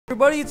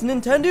Everybody, it's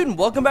NintenDude and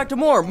welcome back to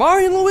more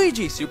Mario and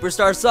Luigi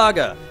Superstar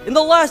Saga. In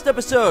the last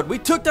episode, we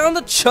took down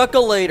the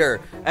Chuckolator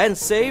and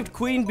saved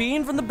Queen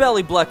Bean from the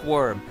belly black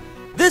worm.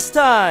 This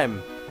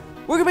time,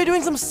 we're gonna be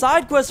doing some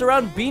side quests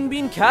around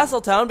Bean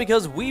Castletown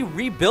because we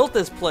rebuilt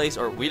this place,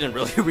 or we didn't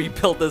really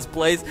rebuild this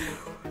place.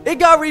 It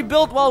got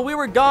rebuilt while we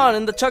were gone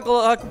in the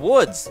Chuckalack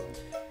Woods.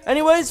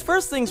 Anyways,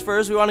 first things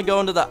first, we want to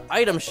go into the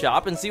item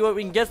shop and see what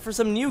we can get for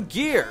some new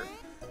gear.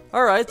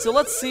 Alright, so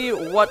let's see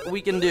what we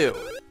can do.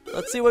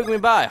 Let's see what we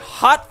can buy.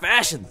 Hot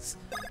fashions!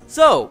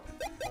 So,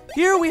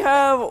 here we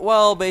have,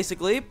 well,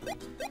 basically,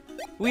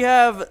 we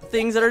have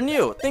things that are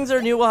new. Things that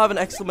are new will have an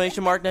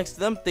exclamation mark next to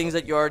them. Things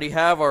that you already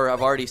have or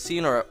have already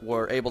seen or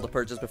were able to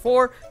purchase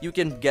before, you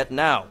can get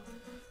now.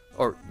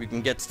 Or, you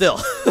can get still.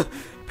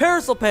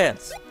 Parasol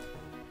pants.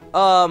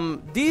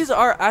 These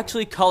are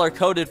actually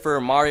color-coded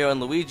for Mario and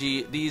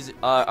Luigi. These,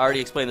 I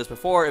already explained this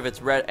before. If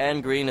it's red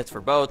and green, it's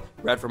for both.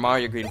 Red for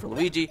Mario, green for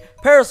Luigi.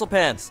 Parasol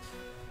pants.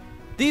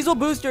 These will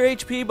boost your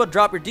HP, but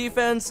drop your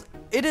defense.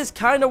 It is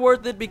kind of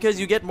worth it because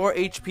you get more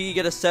HP, you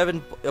get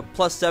a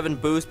plus 7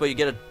 boost, but you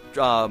get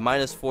a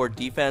minus 4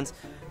 defense.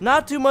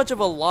 Not too much of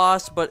a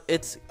loss, but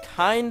it's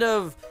kind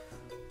of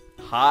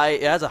high.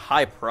 It has a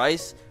high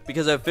price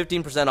because of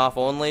 15% off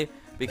only,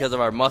 because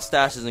of our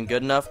mustache isn't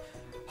good enough.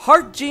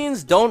 Heart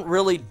jeans don't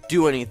really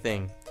do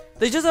anything.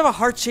 They just have a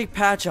heart-shaped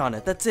patch on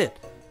it. That's it.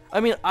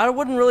 I mean, I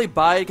wouldn't really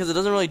buy it because it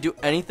doesn't really do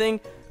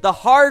anything. The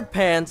hard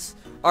pants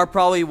are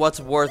probably what's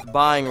worth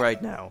buying right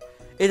now.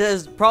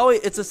 It's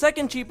the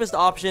second cheapest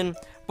option,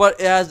 but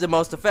it has the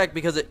most effect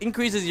because it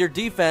increases your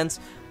defense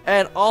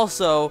and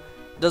also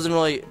doesn't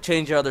really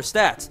change your other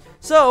stats.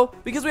 So,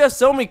 because we have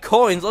so many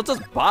coins, let's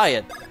just buy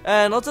it.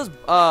 And let's just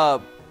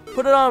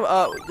put it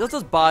on, let's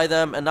just buy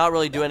them and not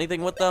really do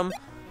anything with them.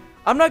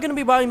 I'm not going to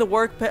be buying the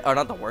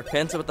not the work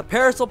pants, but the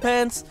parasol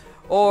pants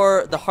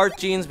or the heart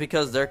jeans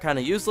because they're kind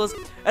of useless.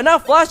 And now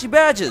flashy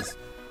badges.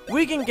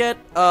 We can get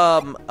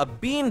a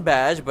bean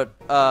badge, but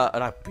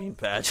not bean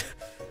badge.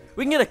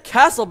 We can get a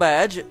castle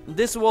badge.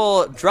 This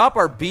will drop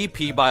our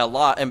BP by a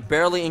lot and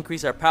barely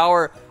increase our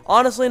power.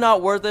 Honestly,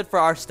 not worth it for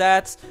our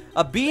stats.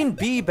 A bean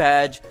B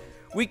badge.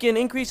 We can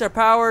increase our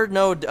power,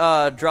 no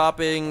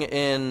dropping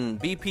in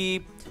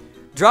BP.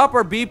 Drop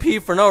our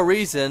BP for no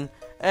reason,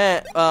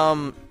 and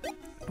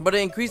but it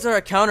increases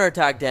our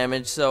counterattack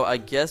damage. So I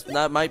guess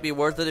that might be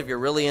worth it if you're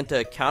really into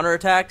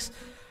counterattacks.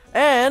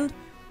 And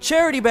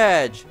charity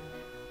badge.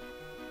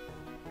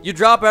 You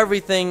drop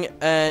everything,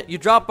 you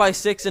drop by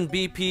 6 in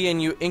BP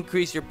and you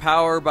increase your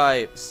power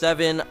by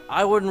 7.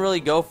 I wouldn't really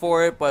go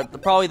for it,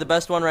 but probably the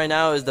best one right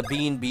now is the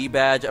Bean B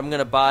badge. I'm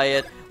gonna buy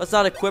it. Let's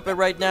not equip it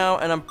right now,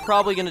 and I'm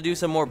probably gonna do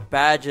some more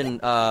badge and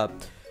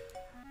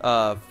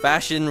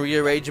fashion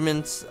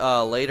rearrangements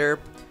later.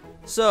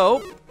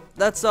 So,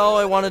 that's all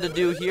I wanted to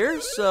do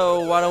here,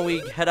 so why don't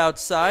we head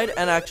outside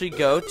and actually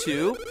go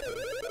to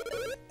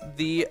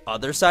the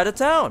other side of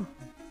town.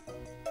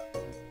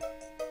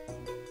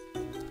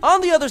 On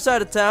the other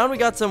side of town, we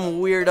got some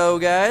weirdo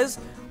guys.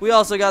 We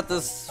also got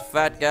this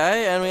fat guy,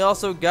 and we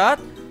also got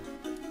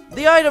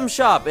the item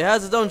shop. It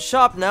has its own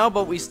shop now,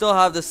 but we still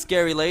have this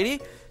scary lady.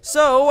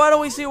 So, why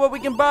don't we see what we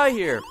can buy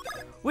here?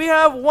 We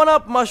have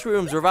 1-up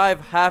mushrooms,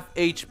 revive half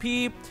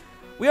HP.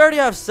 We already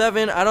have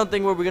 7. I don't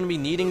think we're going to be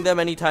needing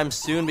them anytime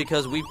soon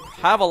because we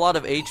have a lot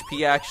of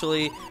HP,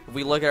 actually. If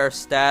we look at our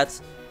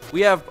stats, we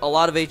have a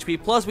lot of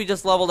HP, plus we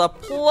just leveled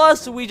up,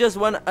 plus we just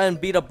went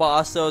and beat a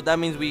boss, so that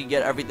means we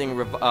get everything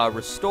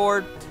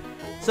restored.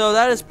 So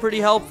that is pretty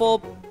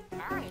helpful.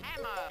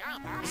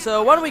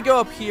 So why don't we go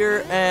up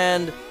here,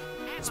 and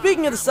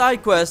speaking of the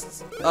side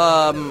quests,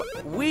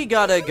 we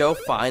gotta go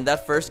find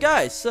that first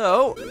guy.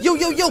 So,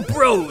 yo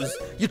bros,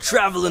 you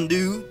traveling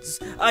dudes,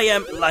 I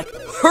am like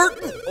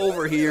hurting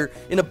over here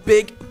in a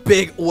big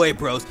way,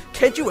 bros.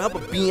 Can't you help a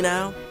bean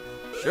out?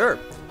 Sure.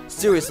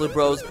 Seriously,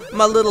 bros,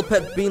 my little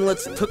pet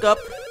Beanlets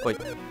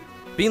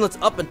Beanlets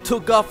up and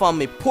took off on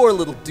me, poor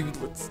little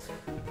dudelets.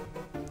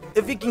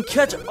 If you can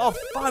catch all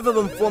 5 of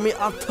them for me,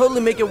 I'll totally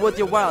make it worth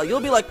your while.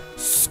 You'll be like,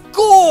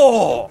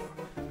 score!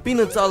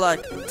 Beanlets are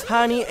like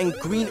tiny and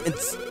green and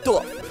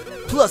stuff.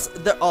 Plus,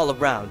 they're all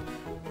around.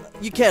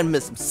 You can't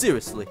miss them,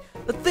 seriously.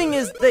 The thing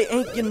is, they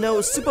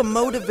ain't, super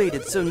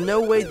motivated, so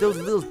no way those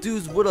little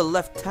dudes would've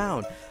left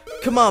town.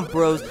 Come on,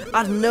 bros.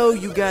 I know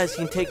you guys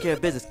can take care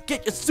of business.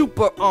 Get your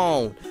super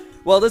on.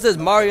 Well, this is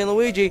Mario and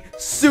Luigi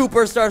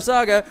Superstar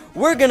Saga.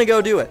 We're gonna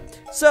go do it.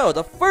 So,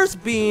 the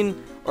first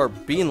bean, or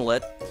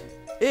beanlet,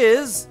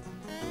 is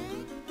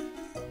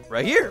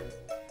right here.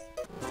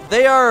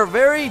 They are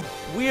very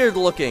weird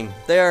looking.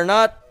 They are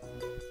not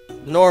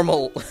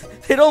normal.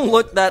 They don't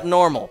look that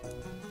normal.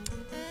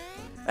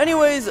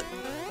 Anyways,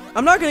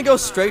 I'm not gonna go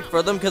straight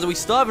for them because we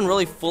still haven't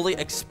really fully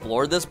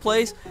explored this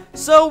place.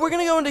 So, we're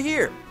gonna go into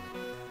here.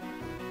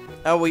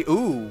 And we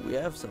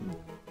have some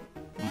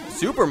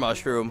super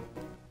mushroom.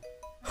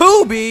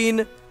 Who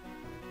bean?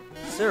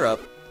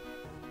 Syrup.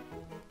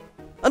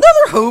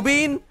 Another who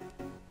bean?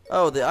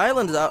 Oh, the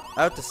island is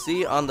out to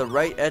sea on the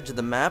right edge of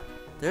the map.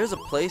 There's a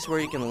place where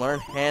you can learn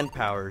hand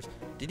powers.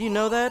 Did you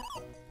know that?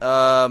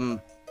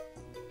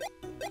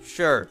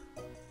 Sure.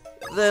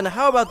 Then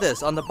how about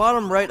this? On the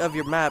bottom right of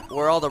your map,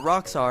 where all the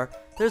rocks are,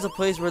 there's a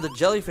place where the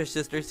jellyfish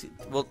sisters.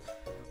 Well,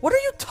 what are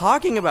you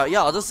talking about?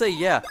 Yeah, I'll just say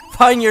yeah.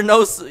 Fine, you're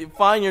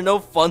no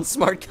fun,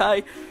 smart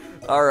guy.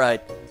 All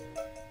right.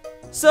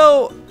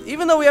 So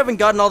even though we haven't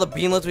gotten all the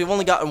beanlets, we've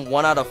only gotten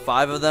 1 out of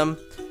 5 of them.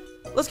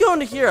 Let's go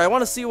into here. I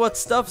want to see what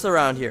stuff's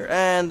around here.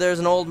 And there's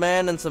an old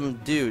man and some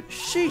dude.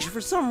 Sheesh, for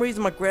some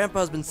reason my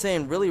grandpa's been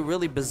saying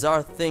really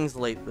bizarre things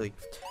lately.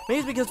 Maybe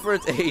it's because for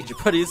its age,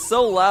 but he's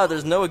so loud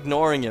there's no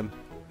ignoring him.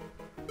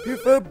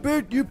 If I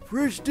bet you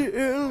press the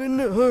L and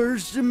the R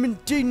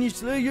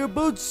simultaneously, you'll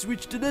both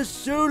switch to the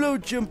solo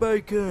jump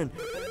icon.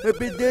 I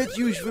bet that's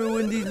useful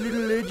when these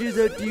little ledges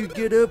after you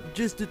get up,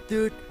 just a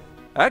thought.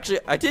 Actually,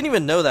 I didn't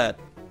even know that.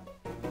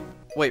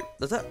 Wait,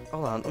 does that?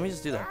 Hold on, let me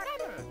just do that.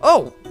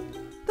 Oh!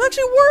 That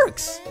actually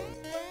works!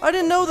 I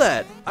didn't know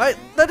that.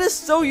 That is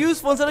so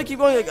useful. Instead of keep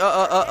going like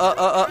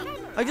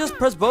I just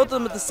press both of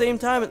them at the same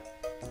time.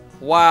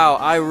 Wow,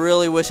 I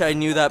really wish I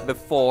knew that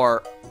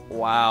before.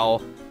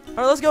 Wow.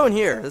 Alright, let's go in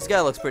here. This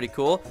guy looks pretty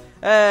cool.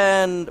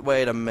 And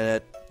wait a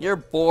minute. Your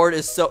board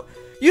is so...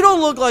 You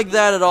don't look like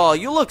that at all.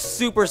 You look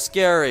super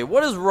scary.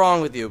 What is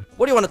wrong with you?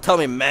 What do you want to tell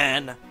me,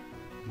 man?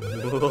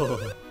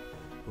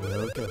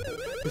 Welcome.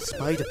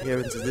 Despite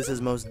appearances, this is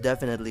most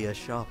definitely a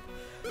shop.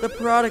 The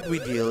product we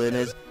deal in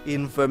is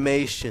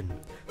information.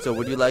 So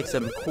would you like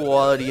some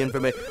quality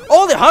information?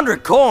 Only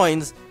 100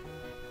 coins?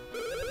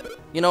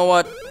 You know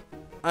what?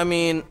 I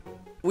mean,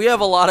 we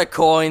have a lot of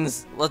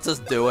coins. Let's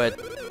just do it.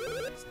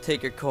 Let's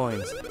take your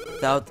coins.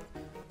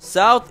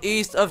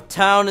 Southeast of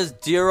town is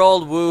dear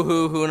old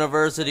Woohoo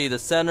University, the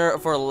Center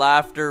for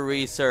Laughter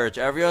Research.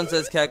 Everyone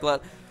says Kekla.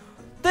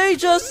 They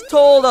just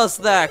told us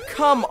that.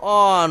 Come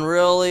on,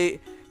 really?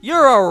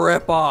 You're a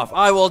ripoff.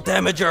 I will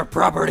damage your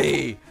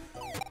property.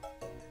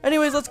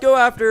 Anyways, let's go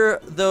after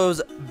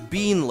those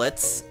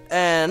beanlets,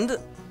 and,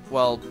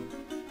 well,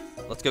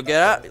 let's go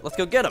get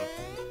them.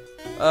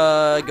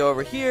 Go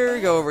over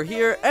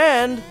here,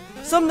 and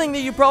something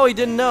that you probably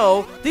didn't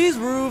know, these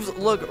roofs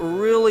look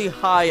really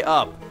high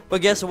up,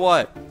 but guess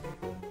what?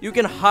 You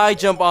can high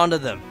jump onto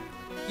them.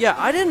 Yeah,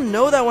 I didn't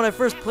know that when I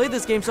first played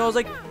this game, so I was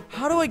like,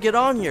 how do I get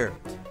on here?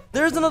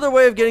 There's another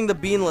way of getting the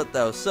beanlet,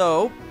 though,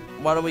 so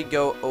why don't we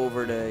go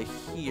over to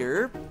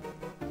here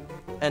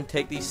and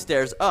take these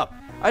stairs up.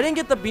 I didn't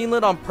get the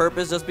beanlet on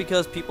purpose just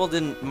because people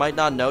might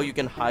not know you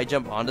can high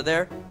jump onto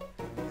there.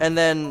 And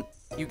then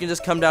you can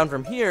just come down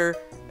from here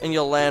and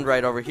you'll land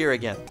right over here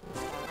again.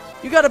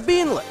 You got a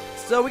beanlet.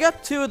 So we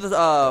got 2 of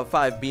the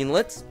 5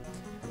 beanlets.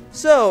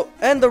 So,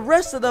 and the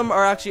rest of them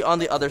are actually on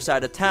the other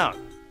side of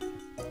town.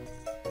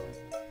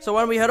 So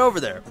why don't we head over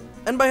there?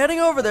 And by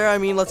heading over there, I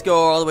mean let's go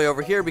all the way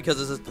over here because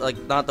this is like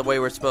not the way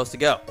we're supposed to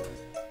go.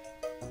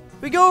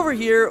 If we go over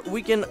here,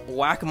 we can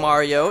whack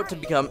Mario to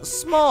become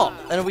small.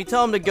 And if we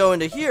tell him to go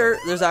into here,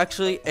 there's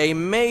actually a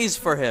maze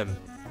for him.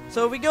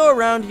 So we go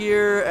around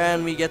here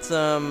and we get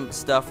some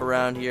stuff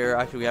around here.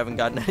 Actually, we haven't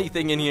gotten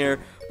anything in here.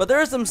 But there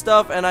is some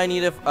stuff and I need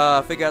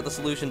to figure out the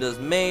solution to this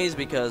maze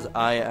because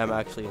I am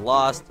actually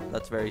lost.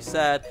 That's very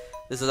sad.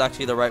 This is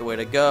actually the right way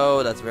to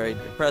go. That's very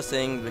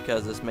depressing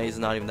because this maze is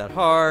not even that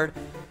hard.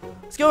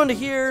 Let's go into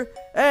here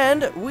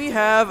and we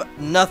have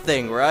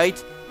nothing,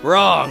 right?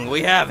 Wrong.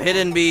 We have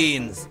hidden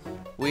beans.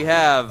 We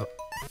have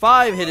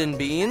 5 hidden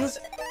beans.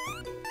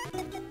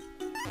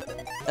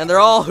 And they're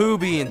all Who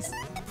beans.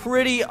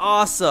 Pretty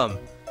awesome.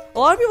 A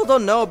lot of people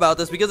don't know about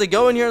this because they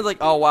go in here like,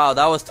 oh wow,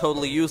 that was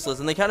totally useless.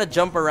 And they kind of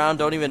jump around,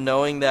 don't even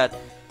knowing that,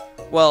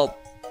 well,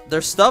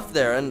 there's stuff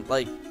there. And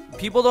like,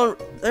 people don't,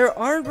 they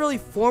aren't really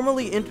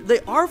formally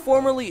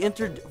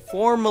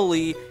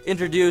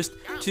introduced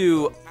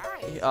to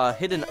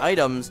hidden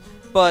items.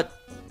 But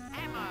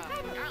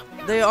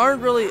they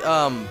aren't really,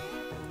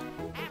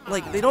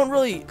 like, they don't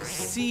really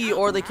see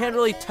or they can't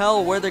really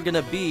tell where they're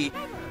gonna be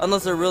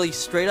unless they're really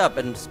straight up.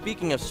 And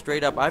speaking of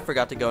straight up, I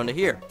forgot to go into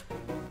here.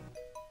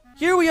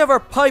 Here we have our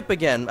pipe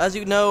again. As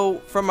you know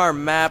from our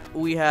map,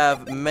 we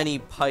have many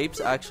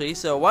pipes actually.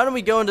 So why don't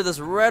we go into this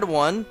red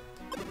one?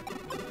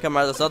 Come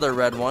out of this other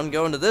red one.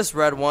 Go into this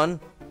red one.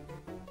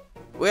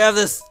 We have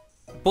this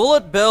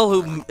Bullet Bill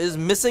who is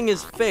missing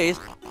his face.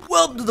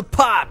 Welcome to the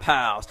Pipe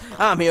House.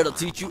 I'm here to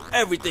teach you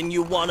everything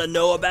you want to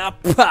know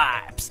about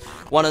pipes.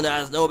 Want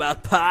to know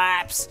about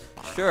pipes?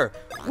 Sure.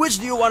 Which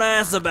do you want to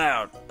ask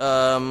about?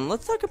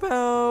 Let's talk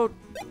about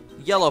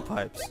yellow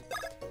pipes.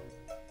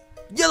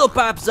 Yellow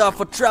pipes are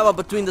for travel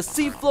between the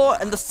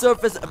seafloor and the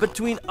surface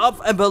between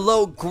up and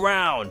below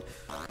ground.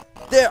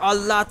 There are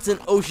lots in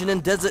ocean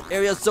and desert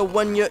areas, so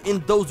when you're in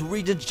those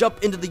regions,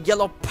 jump into the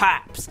yellow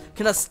pipes.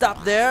 Can I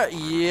stop there?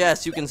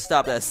 Yes, you can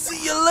stop there.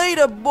 See you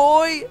later,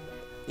 boy.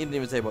 He didn't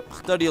even say what.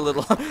 Study a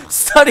little.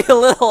 Study a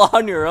little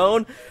on your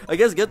own. I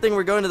guess good thing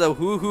we're going to the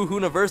Woohoo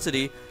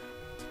University.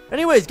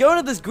 Anyways, go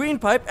into this green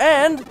pipe,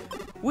 and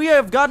we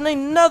have gotten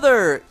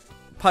another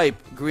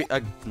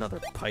another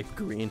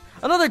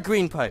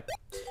green pipe.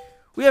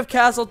 We have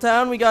Castle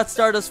Town, we got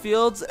Stardust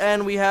Fields,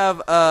 and we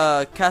have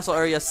Castle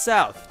Area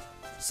South.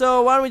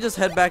 So why don't we just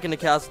head back into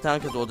Castle Town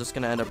because we're just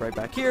gonna end up right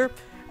back here,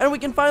 and we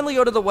can finally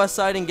go to the west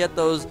side and get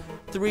those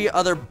 3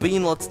 other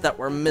beanlets that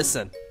were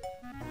missing.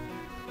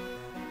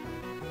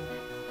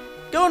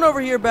 Going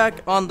over here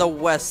back on the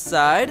west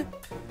side,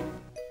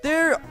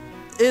 there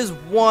is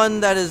one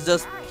that is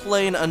just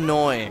plain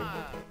annoying.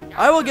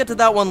 I will get to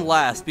that one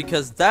last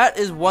because that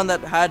is one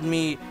that had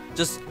me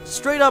just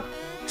straight up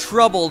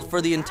troubled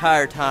for the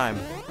entire time.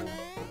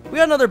 We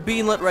got another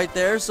beanlet right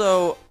there,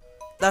 so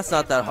that's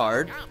not that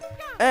hard.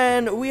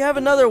 And we have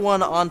another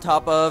one on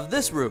top of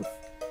this roof.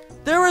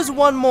 There is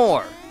one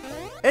more,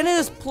 and it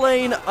is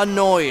plain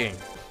annoying.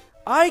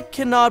 I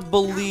cannot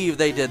believe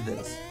they did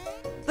this.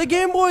 The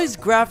Game Boy's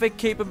graphic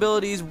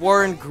capabilities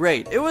weren't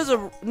great. It was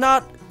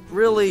not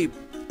really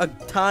a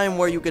time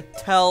where you could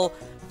tell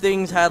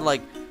things had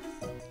like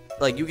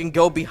you can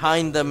go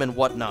behind them and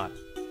whatnot.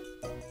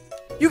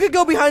 You could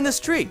go behind this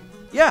tree,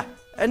 yeah.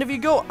 And if you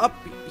go up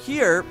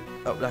here,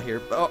 oh, not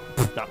here, oh,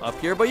 not up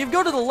here, but you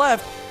go to the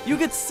left, you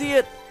could see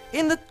it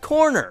in the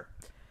corner.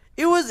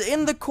 It was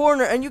in the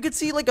corner, and you could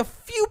see like a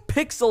few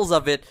pixels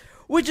of it,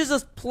 which is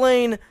just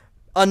plain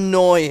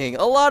annoying.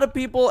 A lot of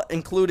people,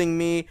 including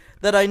me,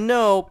 that I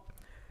know,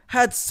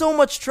 had so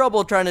much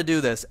trouble trying to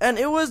do this, and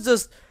it was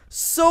just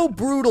so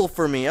brutal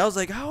for me. I was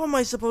like, how am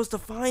I supposed to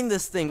find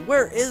this thing?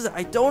 Where is it?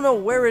 I don't know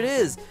where it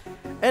is.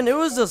 And it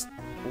was just,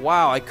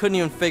 wow, I couldn't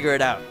even figure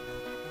it out.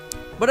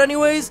 But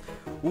anyways,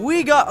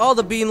 we got all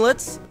the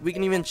beanlets. We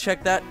can even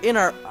check that in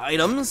our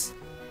items.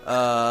 Where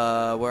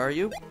are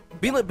you?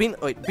 Beanlet.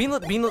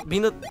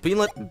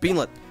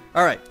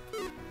 Alright.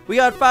 We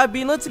got 5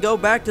 beanlets to go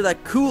back to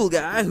that cool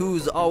guy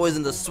who's always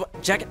in the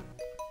sweat jacket.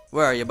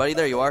 Where are you, buddy?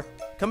 There you are.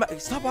 Come back.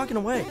 Stop walking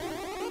away.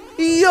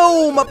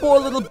 Yo, my poor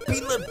little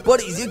beanlet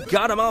buddies. You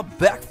got them all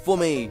back for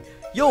me.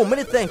 Yo,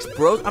 many thanks,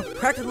 bros. I'm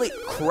practically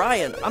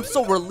crying. I'm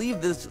so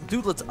relieved this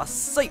dudelets are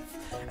safe.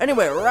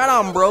 Anyway, right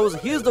on, bros.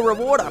 Here's the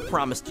reward I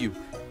promised you.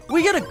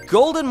 We get a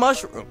golden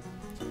mushroom.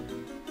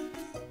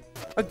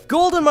 A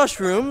golden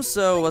mushroom,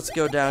 so let's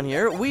go down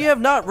here. We have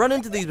not run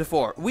into these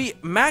before. We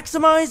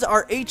maximize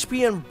our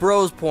HP and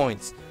bros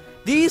points.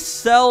 These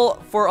sell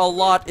for a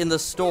lot in the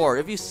store.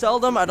 If you sell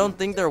them, I don't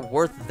think they're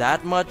worth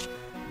that much.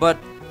 But,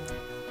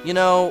 you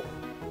know,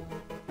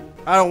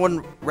 I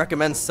wouldn't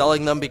recommend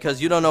selling them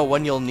because you don't know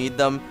when you'll need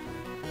them.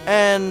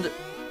 And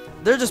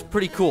they're just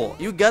pretty cool.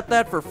 You get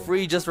that for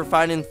free just for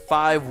finding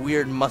 5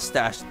 weird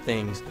mustache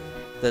things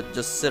that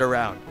just sit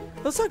around.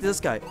 Let's talk to this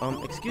guy.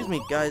 Excuse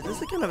me, guys,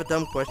 this is kind of a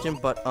dumb question,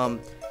 but,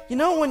 you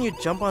know when you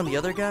jump on the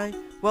other guy?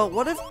 Well,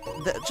 what if,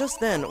 just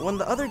then, when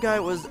the other guy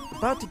was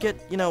about to get,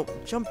 you know,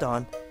 jumped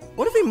on,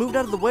 what if he moved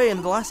out of the way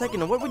in the last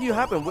second, and what would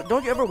happen?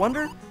 Don't you ever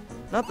wonder?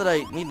 Not that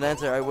I need an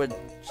answer, I would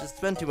just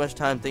spend too much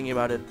time thinking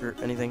about it or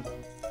anything.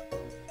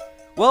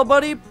 Well,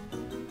 buddy,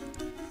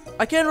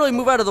 I can't really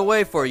move out of the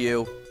way for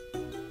you,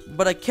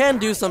 but I can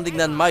do something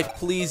that might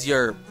please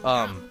your,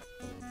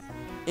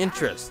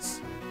 interests.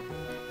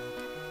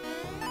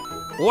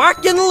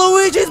 Whacking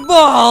Luigi's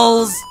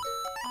balls!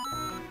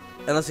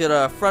 And let's get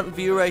a front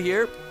view right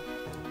here.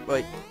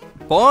 Wait.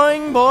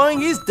 Boing, boing.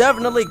 He's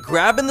definitely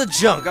grabbing the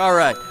junk.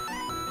 Alright.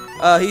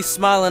 He's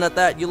smiling at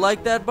that. You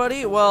like that,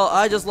 buddy? Well,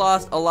 I just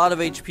lost a lot of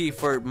HP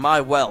for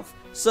my wealth.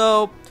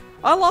 So,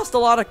 I lost a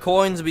lot of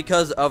coins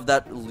because of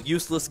that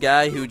useless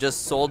guy who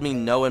just sold me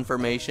no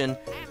information,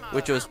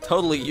 which was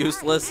totally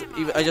useless.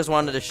 I just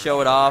wanted to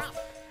show it off.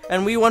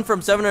 And we went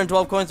from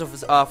 712 coins to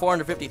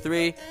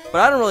 453,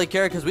 but I don't really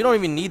care because we don't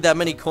even need that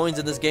many coins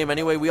in this game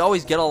anyway. We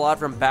always get a lot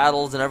from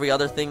battles and every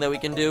other thing that we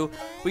can do.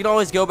 We can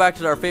always go back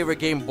to our favorite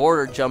game,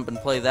 Border Jump, and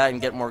play that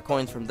and get more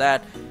coins from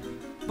that.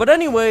 But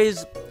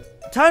anyways,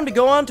 time to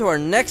go on to our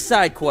next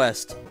side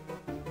quest.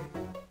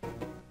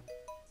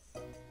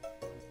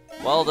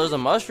 Well, there's a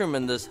mushroom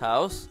in this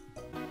house.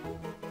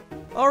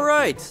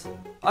 Alright.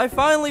 I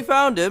finally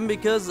found him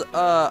because,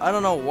 I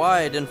don't know why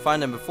I didn't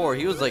find him before.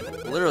 He was, like,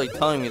 literally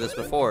telling me this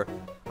before.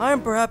 I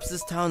am perhaps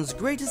this town's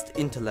greatest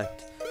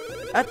intellect.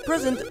 At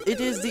present, it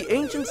is the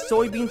ancient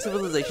soybean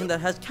civilization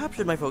that has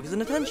captured my focus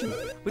and attention.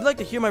 Would like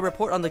to hear my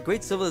report on the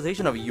great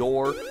civilization of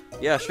yore?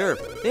 Yeah, sure.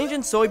 The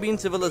ancient soybean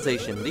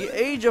civilization. The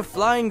age of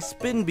flying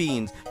spin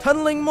beans,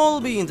 tunneling mole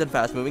beans, and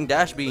fast-moving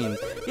dash beans.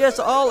 Yes,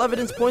 all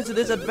evidence points to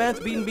this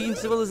advanced bean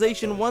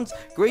civilization once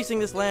gracing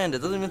this land. It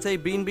doesn't even say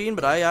bean,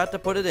 but I had to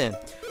put it in.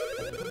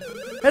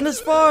 And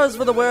as far as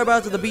for the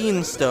whereabouts of the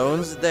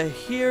Beanstones, the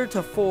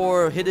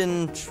heretofore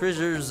hidden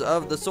treasures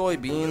of the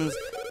soybeans,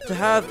 to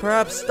have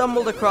perhaps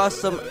stumbled across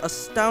some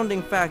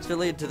astounding facts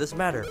related to this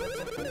matter.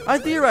 I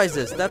theorize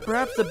this, that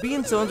perhaps the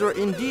Beanstones were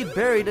indeed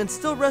buried and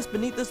still rest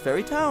beneath this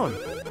very town.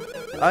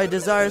 I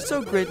desire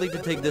so greatly to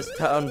take this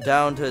town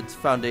down to its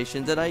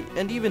foundations,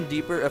 and even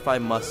deeper if I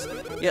must.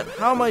 Yet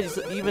how am I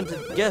even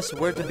to guess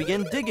where to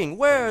begin digging?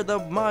 Where the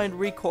mind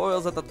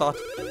recoils at the thought.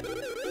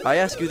 I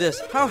ask you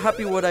this, how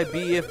happy would I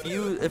be if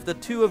the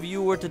two of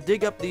you were to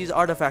dig up these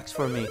artifacts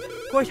for me?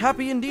 Quite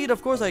happy indeed,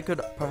 of course I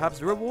could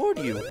perhaps reward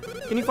you.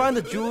 Can you find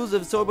the jewels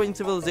of soybean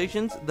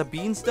civilizations, the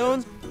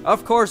Beanstones?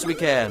 Of course we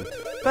can.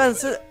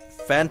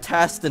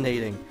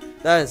 Fantastinating.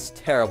 That is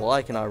terrible,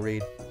 I cannot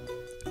read.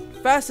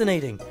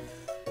 Fascinating.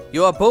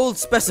 You are bold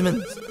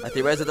specimens. I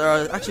theorize that there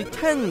are actually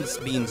 10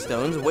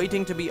 Beanstones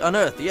waiting to be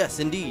unearthed. Yes,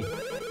 indeed.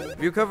 If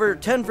you recover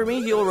 10 for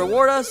me, he'll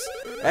reward us,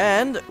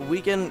 and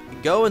we can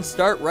go and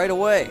start right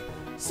away.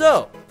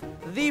 So,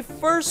 the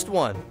first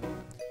one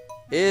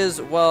is,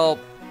 well,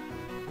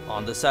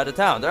 on this side of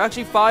town. There are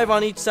actually 5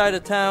 on each side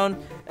of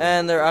town,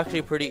 and they're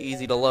actually pretty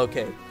easy to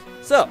locate.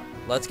 So,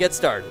 let's get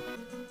started.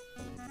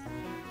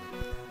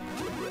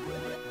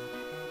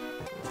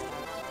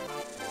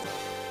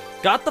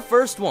 Got the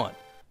first one.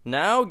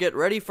 Now get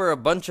ready for a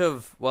bunch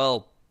of,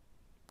 well,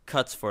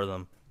 cuts for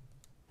them.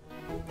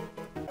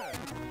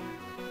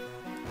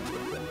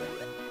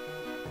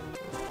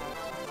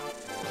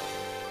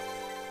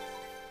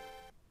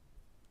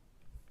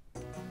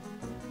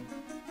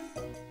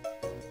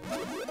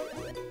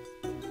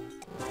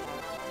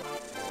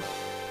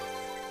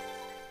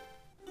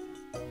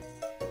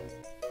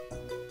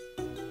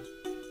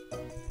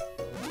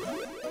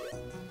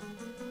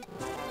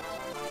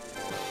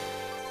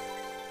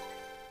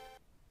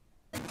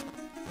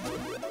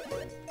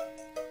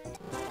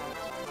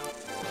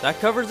 That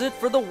covers it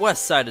for the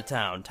west side of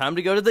town. Time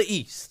to go to the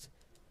east.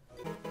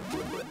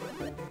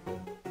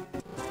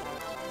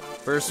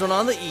 First one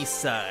on the east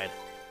side.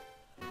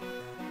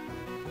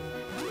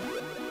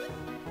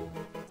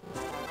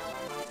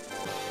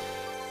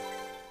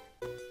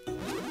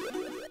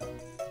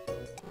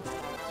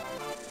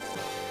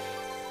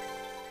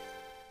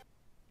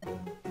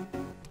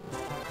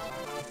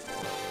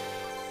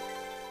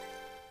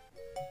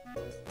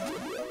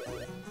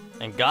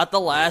 And got the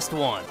last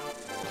one.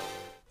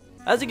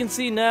 As you can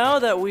see now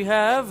that we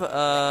have,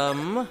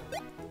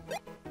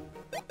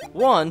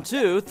 1,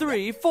 2,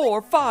 3,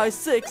 4, 5,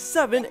 6,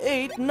 7,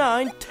 8,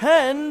 9,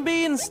 10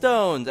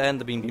 Beanstones!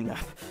 And the Bean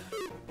map.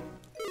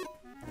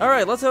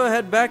 Alright, let's go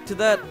ahead back to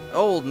that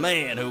old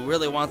man who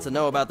really wants to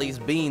know about these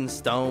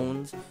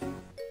Beanstones.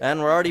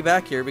 And we're already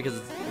back here because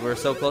we're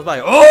so close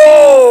by.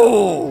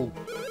 Oh!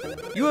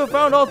 You have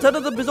found all 10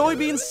 of the Bizoi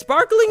Bean's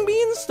sparkling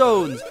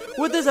Beanstones!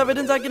 With this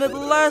evidence, I can at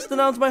last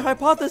announce my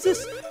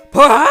hypothesis.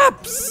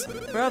 Perhaps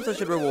I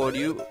should reward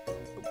you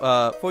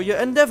for your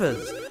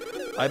endeavors.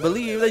 I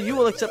believe that you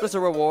will accept as a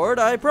reward.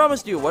 I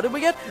promised you. What did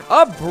we get?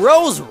 A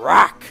Bros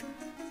Rock!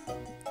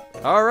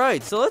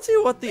 Alright, so let's see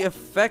what the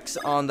effects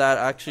on that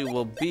actually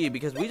will be,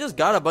 because we just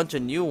got a bunch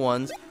of new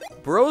ones.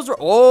 Bros Rock.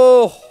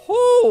 Oh!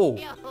 Ho!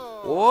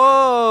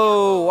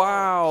 Whoa!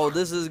 Wow,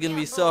 this is gonna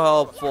be so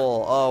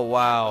helpful. Oh,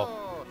 wow.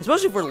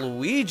 Especially for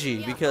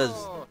Luigi, because,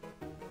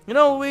 you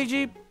know,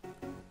 Luigi,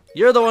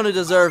 you're the one who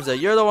deserves it.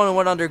 You're the one who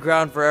went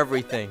underground for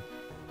everything.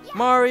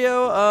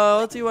 Mario,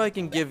 let's see what I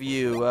can give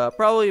you.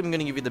 Probably I'm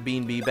gonna give you the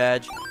Bean Bee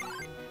badge.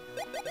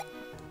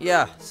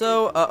 Yeah,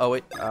 so, oh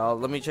wait,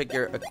 let me check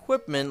your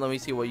equipment. Let me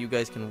see what you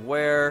guys can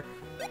wear.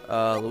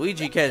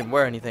 Luigi can't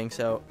wear anything,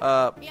 so,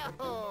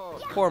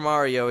 poor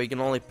Mario, he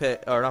can only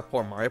pick, or not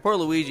poor Mario, poor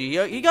Luigi.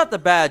 He got the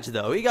badge,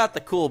 though. He got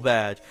the cool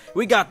badge.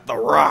 We got the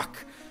rock.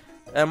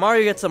 And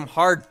Mario gets some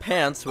hard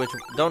pants, which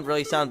don't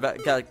really sound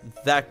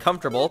that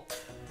comfortable.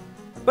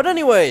 But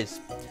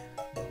anyways,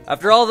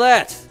 after all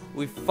that,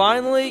 we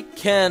finally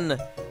can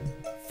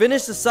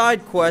finish the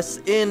side quests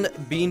in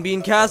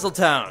Bean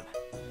Castletown.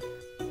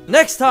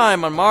 Next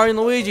time on Mario and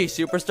Luigi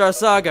Superstar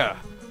Saga,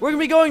 we're gonna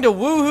be going to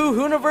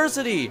Woohoo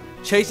University,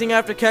 chasing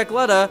after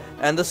Cackletta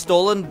and the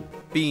stolen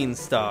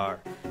Beanstar.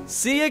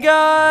 See you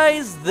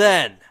guys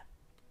then!